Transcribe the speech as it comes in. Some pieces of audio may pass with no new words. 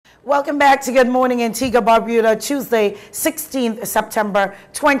Welcome back to Good Morning Antigua Barbuda, Tuesday, 16th September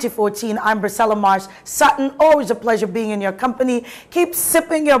 2014. I'm Priscilla Marsh Sutton. Always a pleasure being in your company. Keep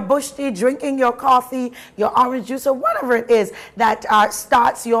sipping your bush tea, drinking your coffee, your orange juice, or whatever it is that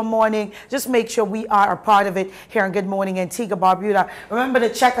starts your morning. Just make sure we are a part of it here on Good Morning Antigua Barbuda. Remember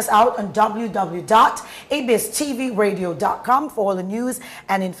to check us out on www.abstvradio.com for all the news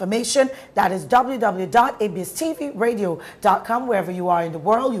and information. That is www.abstvradio.com. Wherever you are in the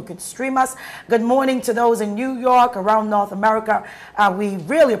world, you can stream us. Good morning to those in New York, around North America. We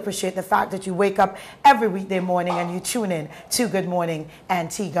really appreciate the fact that you wake up every weekday morning and you tune in to Good Morning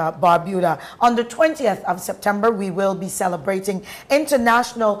Antigua Barbuda. On the 20th of September, we will be celebrating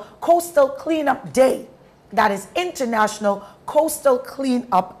International Coastal Cleanup Day. That is International Coastal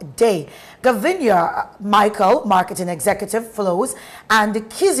Cleanup Day. Gavina, Micheal, Marketing Executive, Flows, and the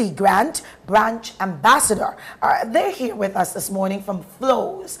Tizzy Grant, Branch Ambassador. They're here with us this morning from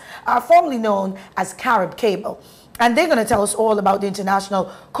Flows, formerly known as Carib Cable. And they're going to tell us all about the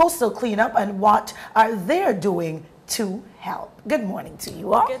International Coastal Cleanup and what they're doing to help. Good morning to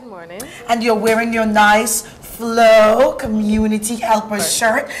you all. Good morning. And you're wearing your nice Flow Community Helpers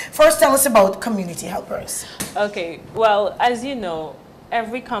shirt. First, tell us about Community Helpers. Okay, well, as you know,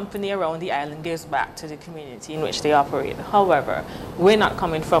 every company around the island gives back to the community in which they operate. However, we're not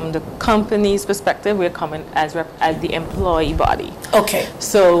coming from the company's perspective, we're coming as the employee body. Okay.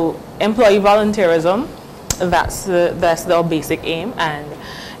 So, employee volunteerism, that's our basic aim, and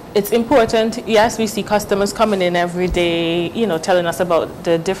it's important. Yes, we see customers coming in every day, you know, telling us about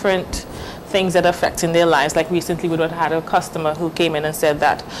the different things that are affecting their lives. Like recently we had a customer who came in and said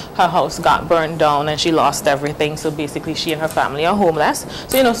that her house got burned down and she lost everything. So basically she and her family are homeless.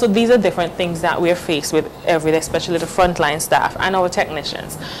 So, you know, so these are different things that we're faced with every day, especially the frontline staff and our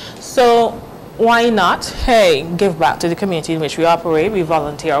technicians. So why not, hey, give back to the community in which we operate. We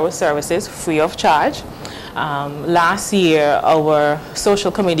volunteer our services free of charge. Last year, our social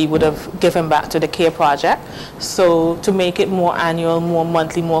committee would have given back to the CARE project. So to make it more annual, more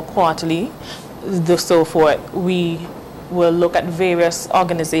monthly, more quarterly, so forth, we will look at various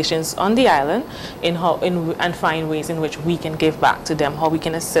organizations on the island and find ways in which we can give back to them, how we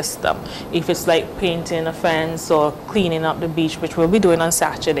can assist them. If it's like painting a fence or cleaning up the beach, which we'll be doing on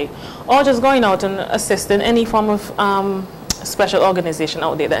Saturday, or just going out and assisting any form of special organization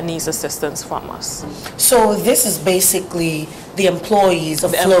out there that needs assistance from us. So this is basically the employees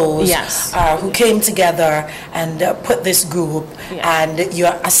of Flows, yes, who came together and put this group, yes, and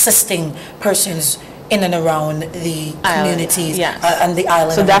you're assisting persons in and around the communities, yes, and the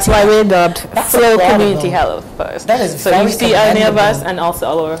island. So that's why we're dubbed Flow Community Health first. That is so very you see any of us, and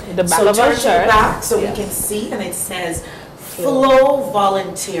also the back of our shirt. Back so yes, we can see, and it says Flow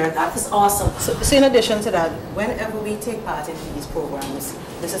Volunteer. That is awesome. So in addition to that, whenever we take part in these programs,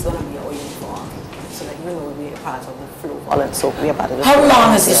 this is going to be our uniform, so that you know we're a part of the Flow Volunteer. So we are part of the How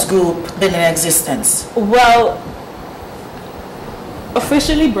long has this group been in existence? Well,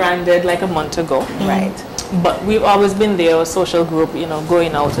 officially branded like a month ago. Right. But we've always been there, a social group, you know,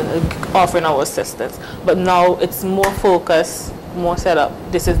 going out and offering our assistance. But now it's more focused, more set up.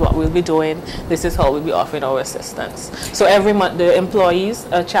 This is what we'll be doing. This is how we'll be offering our assistance. So every month the employees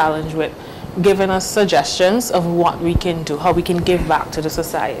are challenged with giving us suggestions of what we can do, how we can give back to the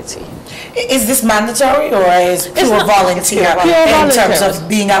society. Is this mandatory or is pure volunteer? Pure in terms of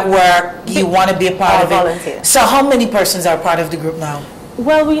being at work, you want to be a part of volunteer. it. So how many persons are part of the group now?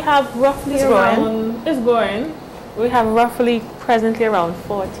 Well, we have roughly It's growing. We have roughly presently around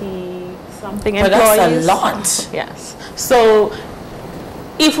 40-something employees. But that's a lot. Yes. So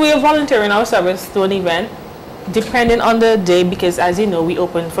if we are volunteering our service to an event, depending on the day, because as you know, we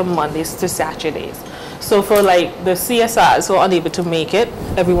open from Mondays to Saturdays. So for like the CSRs who are unable to make it,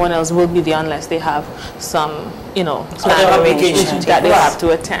 everyone else will be there unless they have some, you know, obligations that they have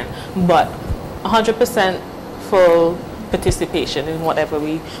to attend. But 100% full participation in whatever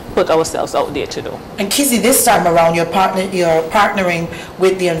we put ourselves out there to do. And Kizzy, this time around you're partnering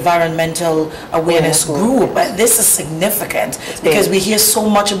with the Environmental Awareness Group. This is significant because we hear so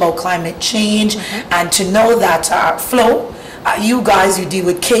much about climate change, and to know that Flow, you guys, you deal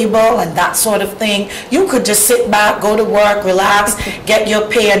with cable and that sort of thing. You could just sit back, go to work, relax, get your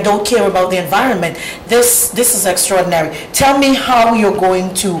pay, and don't care about the environment. This is extraordinary. Tell me how you're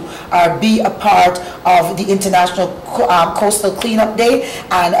going to be a part of the International Coastal Cleanup Day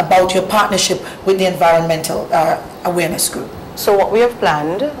and about your partnership with the Environmental Awareness Group. So what we have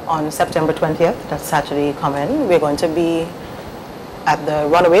planned on September 20th, that's Saturday coming, we're going to be at the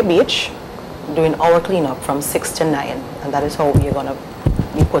Runaway Beach doing our cleanup from 6 to 9, and that is how we are going to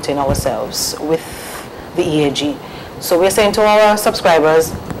be putting ourselves with the EAG. So we're saying to our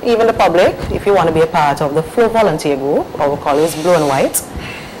subscribers, even the public, if you want to be a part of the full volunteer group, our color is blue and white,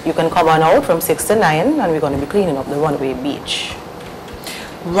 you can come on out from 6 to 9, and we're going to be cleaning up the Runaway Beach.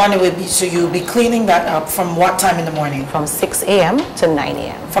 Runaway Beach, so you'll be cleaning that up from what time in the morning? From 6 a.m. to 9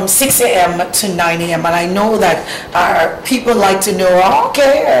 a.m. From 6 a.m. to 9 a.m. And I know that people like to know,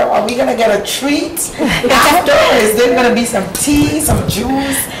 okay, are we going to get a treat after? Is there going to be some tea, some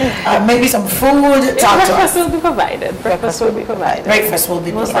juice, maybe some food? Breakfast will be provided. Breakfast will be provided. Breakfast will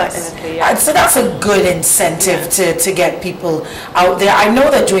be Most provided. definitely, yeah. So that's a good incentive to get people out there. I know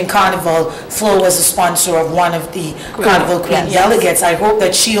that during Carnival, Flo was a sponsor of one of the Carnival Queen delegates. I hope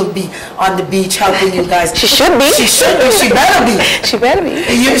that she'll be on the beach helping you guys. She should be. She should be. She better be. She better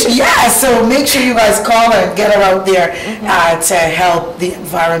be. Yeah, so make sure you guys call her and get her out there to help the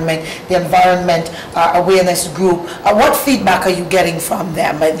environment awareness group. What feedback are you getting from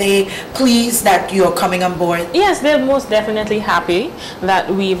them? Are they pleased that you're coming on board? Yes, they're most definitely happy that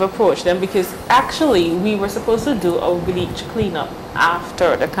we've approached them, because actually we were supposed to do a beach cleanup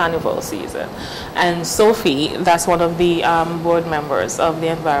after the carnival season, and Sophie, that's one of the board members of the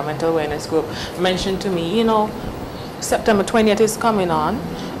environmental awareness group, mentioned to me, you know, September 20th is coming on.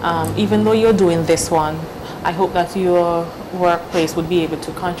 Even though you're doing this one, I hope that your workplace would be able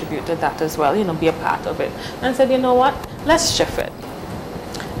to contribute to that as well, you know, be a part of it. And I said, you know what, let's shift it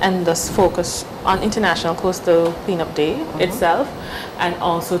and just focus on International Coastal Cleanup Day itself, and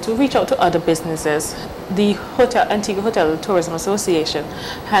also to reach out to other businesses. The Antigua Hotel Tourism Association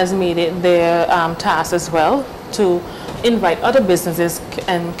has made it their task as well to invite other businesses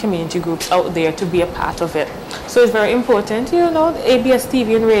and community groups out there to be a part of it. So it's very important, you know, ABS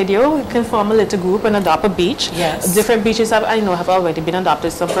TV and radio can form a little group and adopt a beach. Yes. Different beaches I know have already been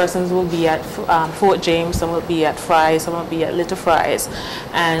adopted. Some persons will be at Fort James, some will be at Fry's, some will be at Little Fry's,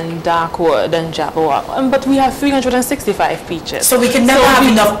 and Darkwood and Jabberwock. But we have 365 beaches. So we can never have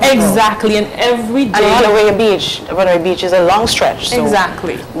enough people. Exactly, and every day. And Runaway Beach is a long stretch. So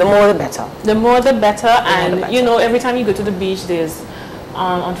exactly. The more the better. The more the better, and the better. you know, every time you go to the beach, there's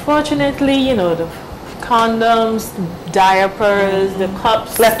unfortunately, you know, the condoms, diapers, the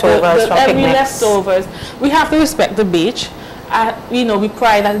cups, leftovers from every picnics. leftovers. We have to respect the beach. You know, we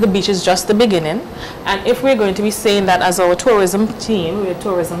pride that the beach is just the beginning, and if we're going to be saying that as our tourism team, we're a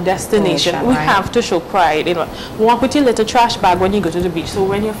tourism destination, we have to show pride. You know, walk with your little trash bag when you go to the beach. So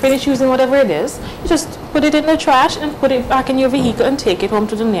when you're finished using whatever it is, you just put it in the trash and put it back in your vehicle and take it home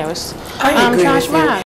to the nearest I agree trash with you. bag.